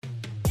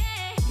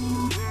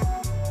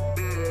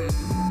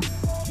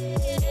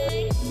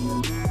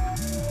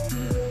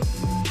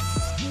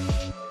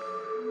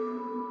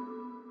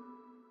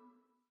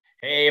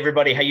Hey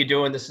everybody, how you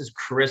doing? This is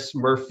Chris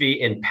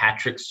Murphy and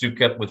Patrick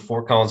Sukup with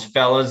Fort Collins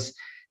Fellas,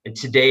 and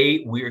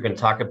today we are going to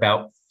talk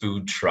about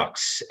food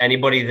trucks.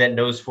 Anybody that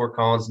knows Fort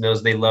Collins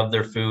knows they love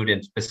their food,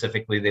 and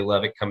specifically they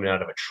love it coming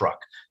out of a truck.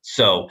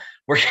 So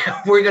we're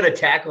we're going to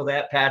tackle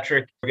that,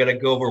 Patrick. We're going to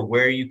go over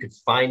where you could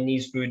find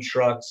these food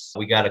trucks.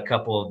 We got a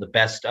couple of the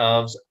best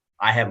ofs.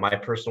 I have my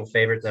personal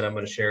favorite that I'm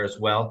going to share as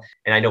well.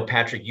 And I know,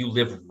 Patrick, you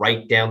live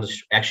right down the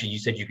actually, you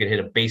said you could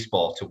hit a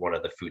baseball to one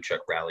of the food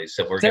truck rallies.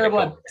 So we're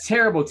terrible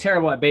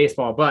at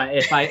baseball. But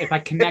if I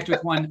connect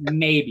with one,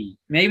 maybe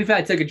if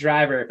I took a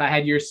driver, if I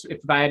had your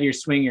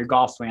swing, your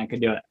golf swing, I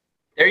could do it.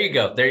 There you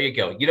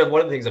go. You know,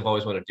 one of the things I've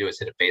always wanted to do is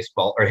hit a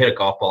baseball or hit a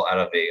golf ball out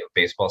of a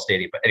baseball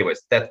stadium. But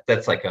anyways,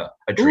 that's like a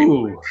dream.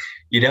 Ooh.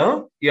 Sit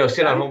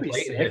on home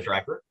plate and hit a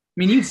driver. I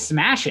mean, you'd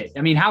smash it.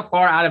 I mean, how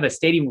far out of a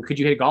stadium could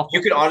you hit a golf ball?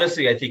 You could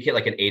honestly, I think, hit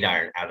like an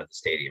 8-iron out of the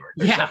stadium.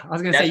 Yeah, I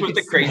was going to say. That's what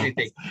the crazy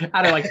thing.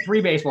 Out of like 3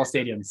 baseball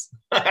stadiums.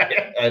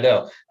 I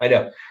know.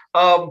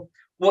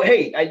 Well,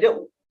 hey, I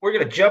know we're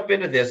going to jump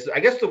into this. I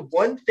guess the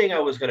one thing I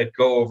was going to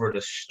go over to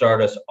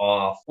start us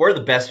off, where are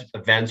the best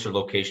events or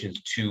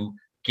locations to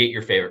get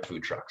your favorite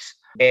food trucks?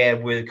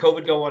 And with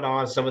COVID going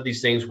on, some of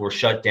these things were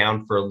shut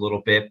down for a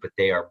little bit, but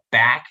they are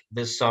back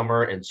this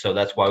summer. And so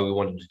that's why we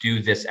wanted to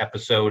do this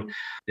episode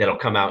that'll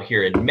come out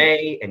here in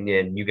May, and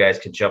then you guys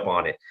can jump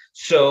on it.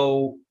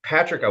 So,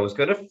 Patrick, I was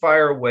going to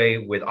fire away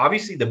with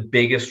obviously the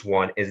biggest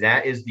one, is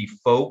the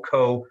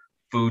FOCO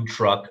Food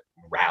Truck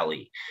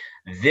Rally.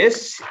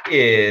 This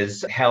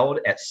is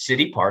held at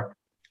City Park.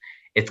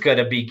 It's going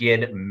to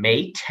begin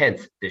May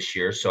 10th this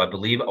year. So I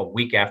believe a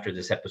week after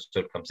this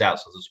episode comes out.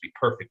 So this will be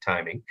perfect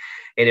timing.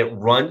 And it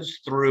runs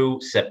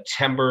through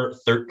September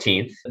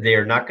 13th.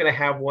 They're not going to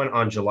have one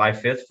on July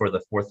 5th for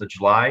the 4th of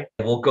July.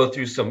 We'll go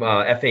through some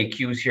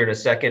FAQs here in a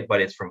second, but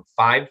it's from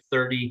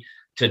 5:30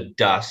 to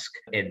dusk.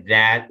 And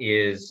that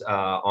is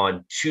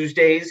on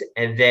Tuesdays.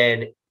 And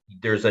then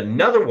there's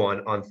another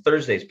one on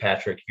Thursdays,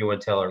 Patrick. You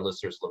want to tell our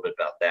listeners a little bit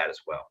about that as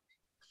well?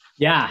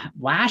 Yeah,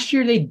 last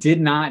year they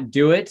did not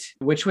do it,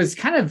 which was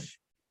kind of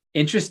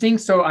interesting.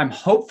 So I'm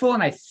hopeful,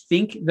 and I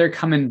think they're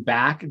coming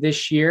back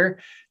this year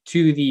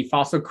to the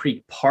Fossil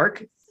Creek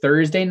Park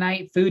Thursday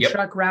night food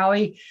truck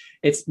rally.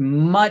 It's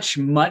much,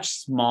 much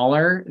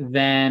smaller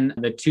than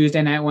the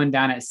Tuesday night one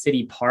down at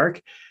City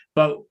Park,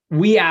 but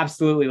we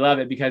absolutely love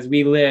it because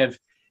we live,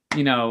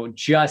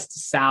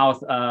 just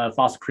south of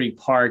Fossil Creek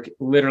Park,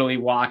 literally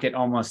walk it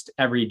almost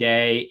every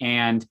day.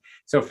 And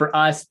so for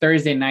us,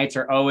 Thursday nights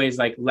are always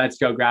like, let's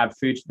go grab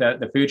food,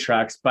 the food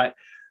trucks. But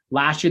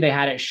last year they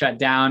had it shut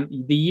down.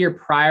 The year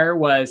prior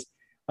was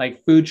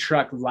like food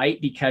truck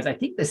light, because I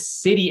think the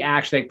city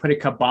actually put a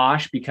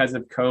kibosh because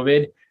of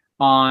COVID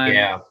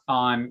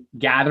on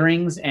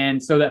gatherings.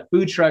 And so that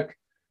food truck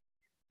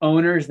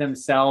owners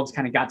themselves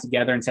kind of got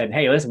together and said,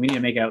 hey, listen, we need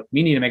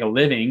to make a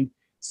living.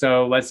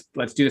 So let's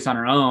do this on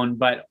our own.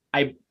 But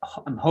I'm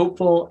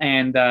hopeful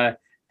and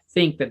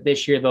think that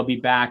this year they'll be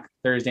back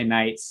Thursday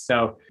nights.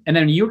 So, and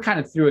then you kind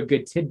of threw a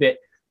good tidbit.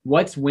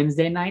 What's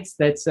Wednesday nights?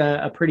 That's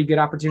a pretty good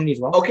opportunity as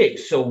well. Okay,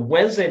 so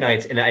Wednesday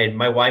nights, and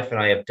my wife and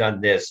I have done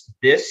this.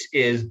 This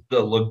is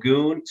the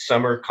Lagoon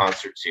Summer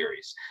Concert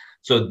Series.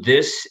 So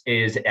this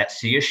is at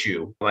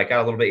CSU. I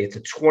got a little bit. It's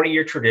a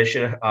 20-year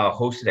tradition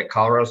hosted at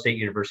Colorado State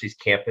University's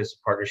campus,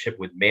 partnership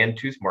with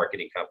Mantooth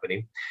Marketing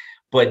Company.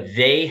 But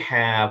they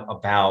have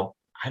about,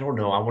 I don't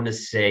know, I want to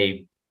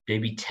say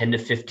maybe 10 to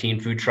 15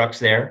 food trucks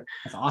there.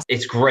 That's awesome.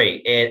 It's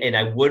great. And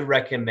I would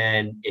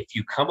recommend, if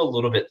you come a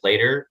little bit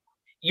later,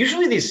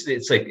 usually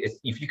it's like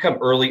if you come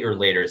early or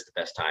later is the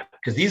best time,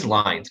 because these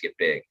lines get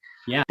big.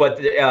 Yeah. But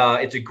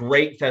it's a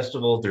great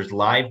festival. There's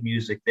live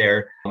music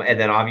there. And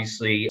then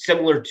obviously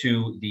similar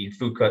to the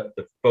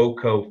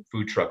FOCO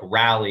Food Truck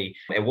Rally.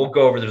 And we'll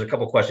go over, there's a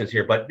couple questions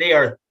here, but they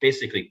are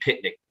basically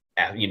picnic.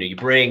 You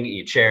bring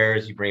your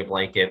chairs, you bring a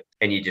blanket,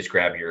 and you just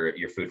grab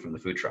your food from the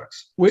food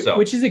trucks.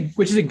 Which is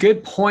a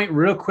good point.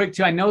 Real quick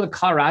too, I know the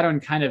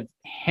Coloradoan kind of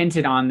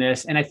hinted on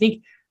this, and I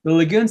think the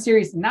Lagoon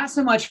Series not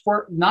so much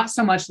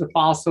the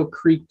Fossil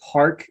Creek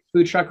Park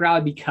food truck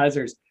rally, because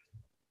there's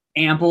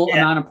ample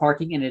amount of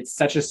parking and it's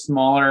such a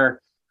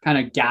smaller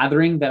kind of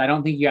gathering that I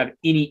don't think you have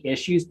any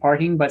issues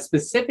parking. But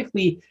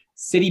specifically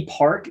City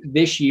Park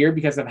this year,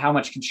 because of how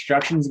much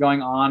construction is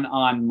going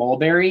on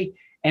Mulberry,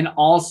 and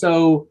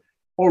also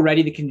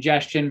already the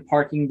congestion,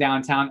 parking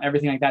downtown,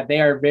 everything like that.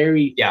 They are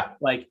very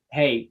like,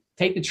 hey,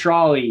 take the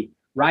trolley,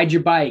 ride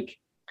your bike,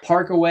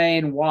 park away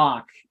and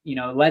walk.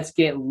 Let's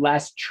get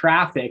less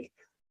traffic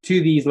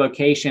to these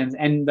locations.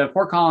 And the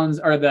Fort Collins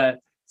or the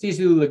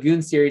CSU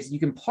Lagoon Series, you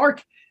can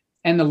park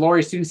in the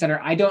Laurie Student Center.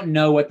 I don't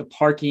know what the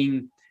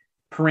parking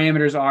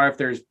parameters are, if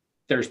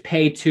there's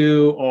pay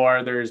to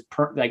or there's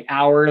like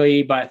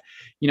hourly, but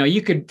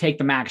you could take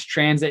the Max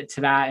Transit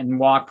to that and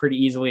walk pretty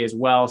easily as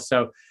well.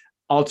 So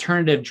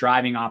alternative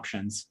driving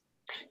options.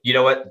 You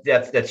know what?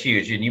 That's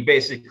huge. And you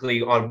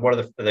basically, on one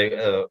of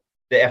the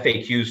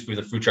FAQs for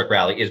the food truck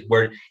rally is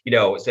where,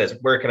 it says,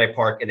 where can I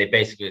park? And they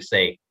basically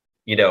say,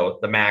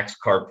 the max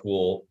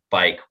carpool,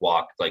 bike,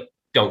 walk, like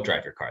don't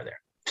drive your car there.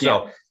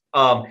 Yeah.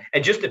 So,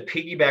 and just to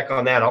piggyback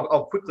on that,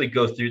 I'll quickly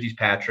go through these,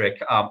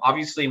 Patrick.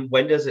 Obviously,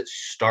 when does it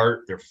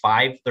start? They're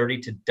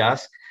 5:30 to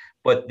dusk,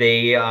 but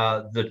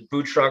the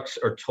food trucks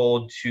are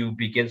told to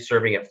begin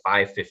serving at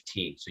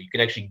 5:15. So you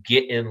can actually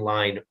get in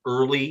line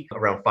early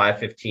around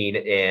 5:15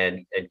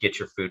 and get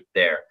your food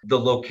there. The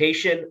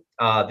location,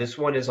 this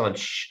one is on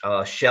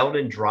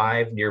Sheldon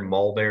Drive near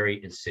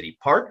Mulberry and City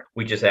Park.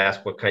 We just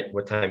asked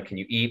what time can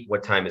you eat?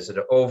 What time is it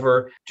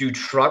over? Do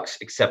trucks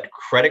accept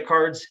credit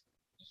cards?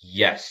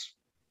 Yes.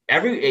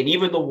 And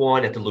even the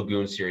one at the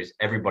Lagoon Series,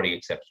 everybody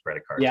accepts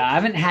credit cards. Yeah, I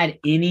haven't had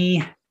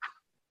any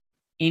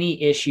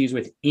issues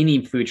with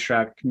any food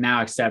truck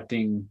now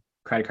accepting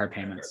credit card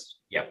payments.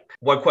 Yeah.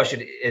 One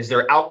question, is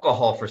there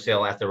alcohol for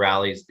sale at the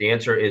rallies? The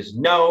answer is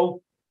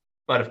no.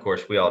 But of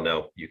course, we all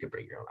know you can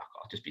bring your own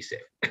alcohol. Just be safe.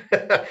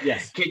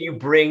 Yes. Can you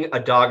bring a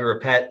dog or a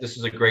pet? This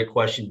is a great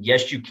question.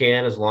 Yes, you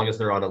can, as long as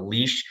they're on a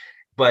leash.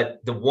 But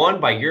the one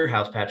by your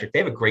house, Patrick, they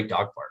have a great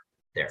dog park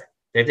there.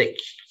 They have a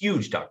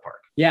huge dog park.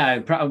 Yeah,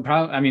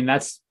 probably.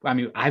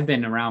 I've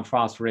been around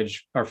Fossil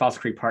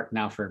Creek Park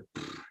now for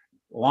a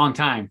long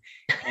time,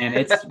 and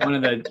it's one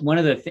of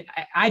the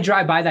I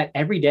drive by that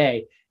every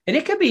day, and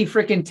it could be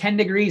freaking 10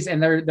 degrees,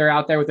 and they're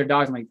out there with their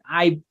dogs. I'm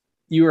like,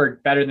 you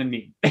are better than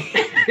me.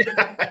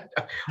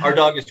 Our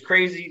dog is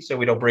crazy, so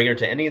we don't bring her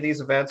to any of these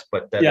events,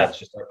 but that's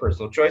just our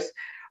personal choice.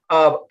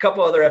 A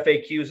couple other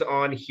FAQs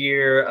on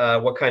here.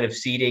 What kind of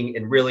seating?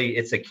 And really,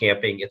 it's a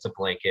camping. It's a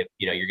blanket.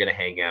 You're going to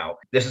hang out.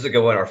 This is a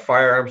good one. Are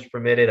firearms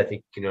permitted? I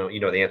think you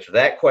know the answer to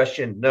that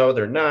question. No,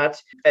 they're not.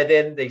 And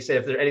then they said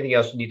if there's anything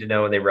else you need to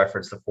know, and they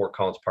reference the Fort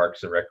Collins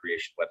Parks and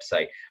Recreation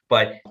website.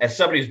 But as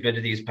somebody who's been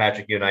to these,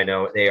 Patrick, you and I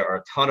know they are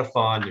a ton of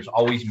fun. There's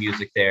always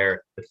music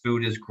there. The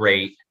food is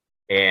great.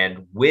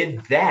 And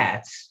with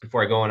that,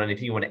 before I go on,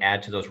 anything you want to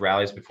add to those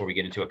rallies before we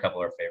get into a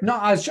couple of our favorites? No,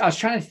 I was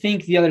trying to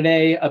think the other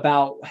day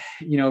about,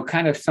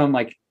 kind of some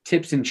like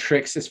tips and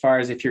tricks as far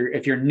as if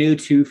you're new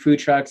to food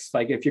trucks,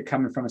 like if you're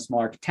coming from a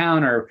smaller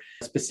town or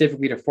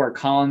specifically to Fort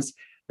Collins,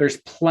 there's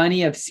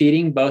plenty of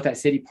seating both at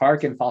City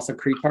Park and Fossil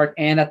Creek Park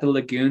and at the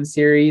Lagoon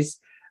Series.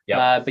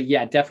 Yep. But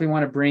yeah, definitely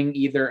want to bring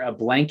either a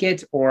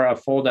blanket or a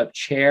fold-up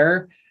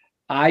chair.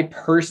 I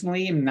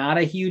personally am not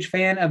a huge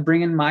fan of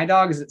bringing my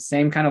dogs. It's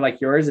same kind of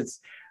like yours. It's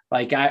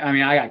like, I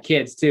got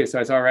kids too. So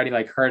it's already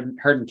like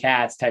herding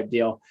cats type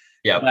deal.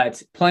 Yeah.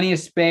 But plenty of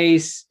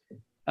space,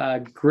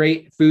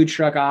 great food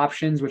truck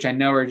options, which I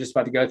know we're just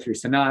about to go through.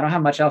 So no, I don't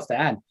have much else to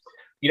add.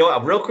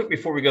 Real quick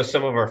before we go,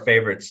 some of our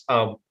favorites.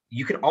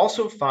 You can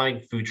also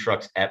find food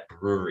trucks at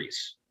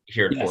breweries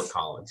here in Fort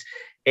Collins.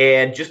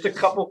 And just a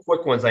couple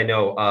quick ones. I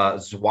know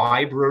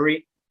Zwei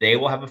Brewery, they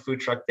will have a food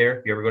truck there.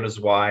 If you ever go to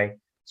Zwei.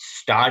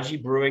 Stodgy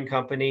Brewing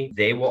Company,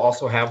 they will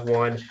also have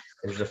one.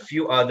 There's a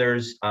few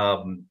others.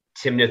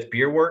 Timnath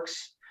Beer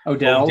Works,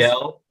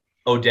 Odell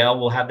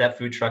will have that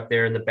food truck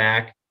there in the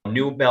back.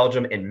 New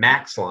Belgium and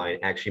Max Line.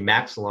 Actually,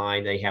 Max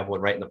Line, they have one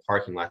right in the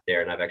parking lot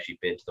there, and I've actually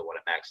been to the one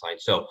at Max Line.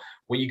 So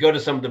when you go to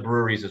some of the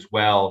breweries as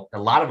well, a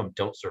lot of them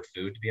don't serve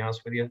food, to be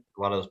honest with you,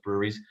 a lot of those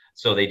breweries.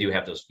 So they do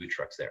have those food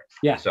trucks there.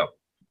 Yeah. So,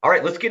 all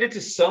right, let's get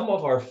into some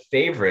of our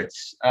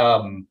favorites.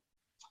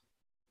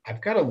 I've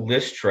got a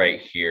list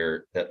right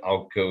here that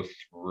I'll go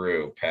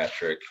through,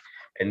 Patrick.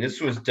 And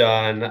this was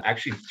done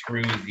actually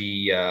through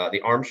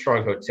the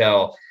Armstrong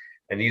Hotel.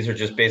 And these are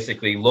just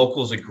basically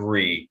locals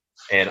agree.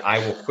 And I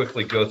will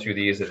quickly go through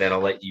these, and then I'll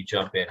let you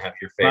jump in, have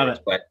your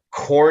favorites. But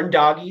corn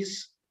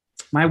doggies.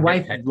 My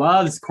wife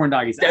loves corn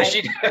doggies. Does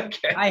she?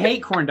 Okay. I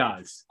hate corn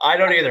dogs. I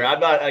don't either. I'm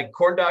not.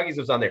 Corn doggies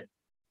was on there.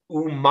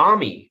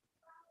 Umami,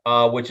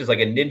 which is like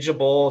a Ninja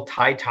Bowl,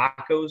 Thai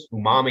tacos.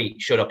 Umami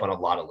showed up on a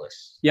lot of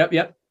lists.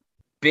 Yep.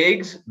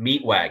 Big's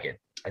Meat Wagon.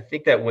 I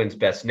think that wins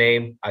best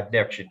name. I've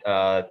never.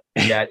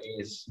 That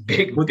is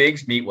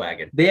Big's Meat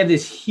Wagon. They have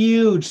this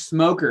huge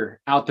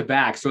smoker out the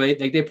back, so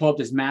they pull up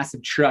this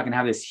massive truck and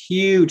have this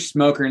huge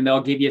smoker, and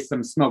they'll give you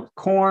some smoked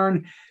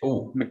corn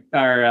or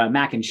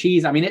mac and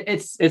cheese. I mean,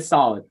 it's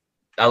solid.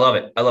 I love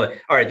it. All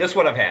right, this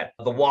one I've had,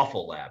 the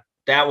Waffle Lab.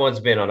 That one's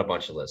been on a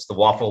bunch of lists. The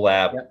Waffle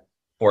Lab. Yep.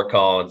 Fort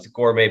Collins,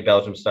 gourmet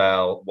Belgium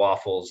style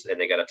waffles, and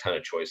they got a ton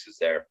of choices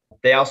there.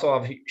 They also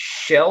have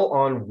Shell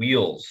on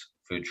Wheels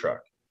food truck.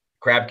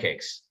 Crab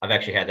cakes. I've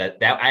actually had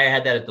that. I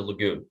had that at the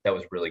Lagoon. That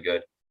was really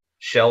good.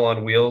 Shell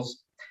on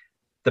Wheels.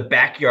 The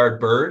Backyard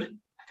Bird.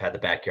 I've had the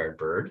Backyard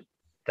Bird.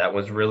 That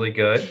was really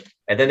good.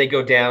 And then they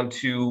go down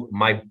to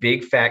My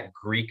Big Fat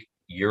Greek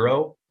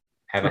Euro.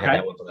 Haven't had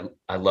that one, but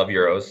I love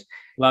Euros.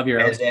 Love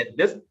Euros. And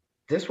then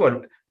this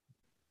one,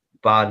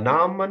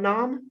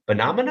 Banamanam?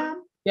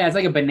 Yeah, it's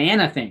like a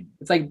banana thing.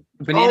 It's like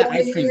banana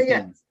ice cream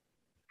thing.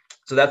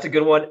 So that's a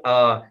good one.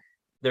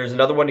 There's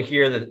another one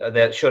here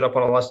that showed up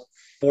on a list.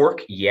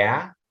 Fork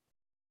Yeah.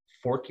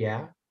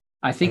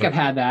 I think I've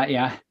had that,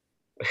 yeah.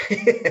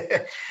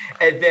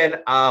 And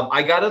then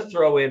I got to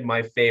throw in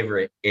my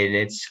favorite, and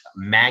it's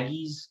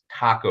Maggie's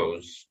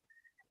Tacos.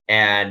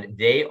 And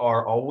they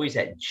are always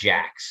at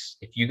Jack's.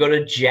 If you go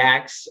to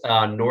Jack's,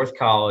 North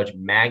College,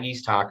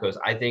 Maggie's Tacos,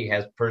 I think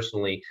has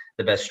personally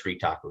the best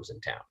street tacos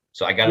in town.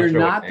 So I got to You're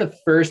throw it not back. the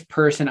first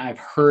person I've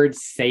heard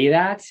say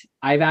that.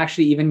 I've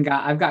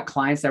got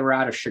clients that were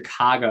out of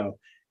Chicago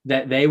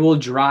that they will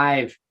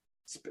drive,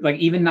 like,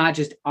 even not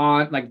just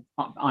on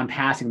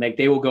passing, like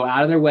they will go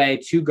out of their way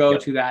to go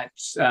to that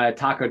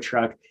taco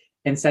truck,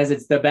 and says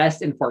it's the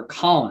best in Fort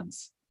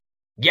Collins.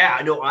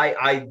 Yeah, no,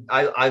 I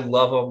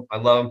love them. I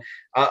love them.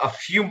 A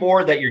few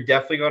more that you're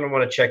definitely going to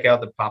want to check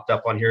out that popped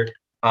up on here.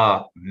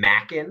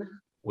 Mackin,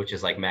 which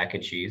is like mac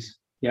and cheese.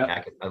 Yep.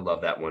 Mackin, I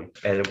love that one.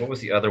 And what was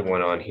the other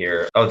one on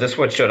here? Oh, this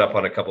one showed up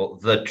on a couple.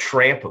 The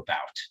Tramp About.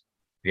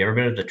 Have you ever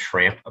been to the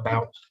Tramp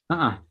About?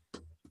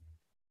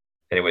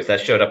 Anyways, that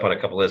showed up on a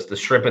couple lists. The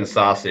shrimp and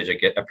sausage, I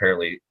get,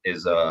 apparently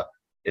is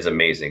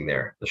amazing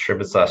there. The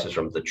shrimp and sausage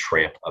from the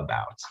Tramp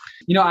About.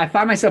 I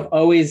find myself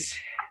always,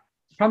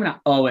 probably not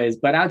always,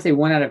 but I would say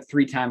 1 out of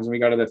 3 times when we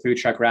go to the food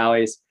truck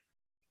rallies,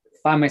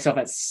 find myself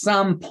at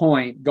some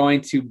point going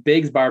to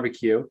Big's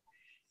Barbecue.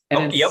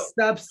 And then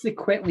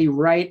subsequently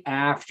right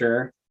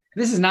after,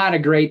 this is not a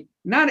great,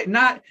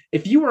 not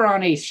if you were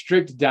on a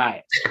strict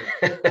diet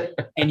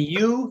and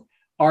you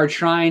are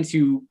trying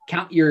to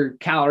count your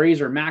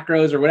calories or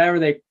macros or whatever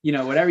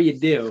whatever you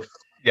do.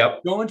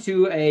 Yep. Going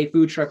to a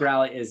food truck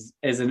rally is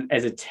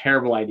a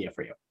terrible idea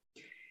for you.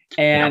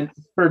 And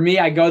for me,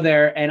 I go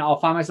there and I'll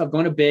find myself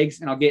going to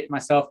Big's and I'll get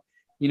myself,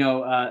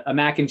 a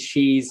mac and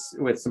cheese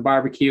with some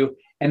barbecue.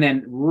 And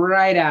then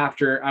right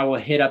after, I will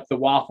hit up the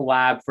Waffle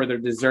Lab for their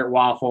dessert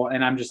waffle.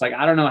 And I'm just like,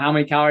 I don't know how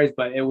many calories,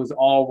 but it was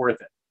all worth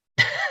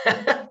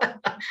it.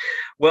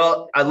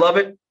 Well, I love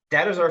it.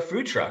 That is our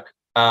food truck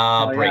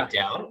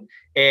breakdown.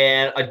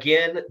 And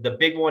again, the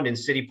big one in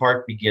City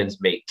Park begins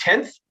May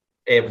 10th.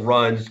 It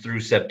runs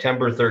through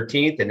September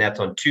 13th, and that's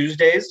on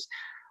Tuesdays.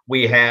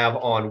 We have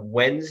on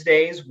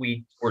Wednesdays,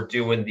 we're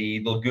doing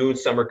the Lagoon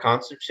Summer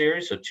Concert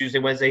Series. So Tuesday,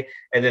 Wednesday,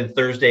 and then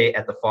Thursday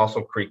at the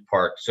Fossil Creek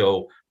Park.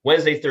 So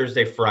Wednesday,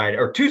 Thursday, Friday,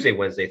 or Tuesday,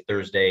 Wednesday,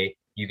 Thursday,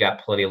 you got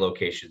plenty of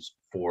locations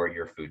for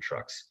your food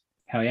trucks.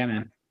 Hell yeah,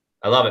 man.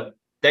 I love it.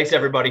 Thanks,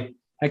 everybody.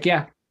 Heck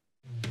yeah.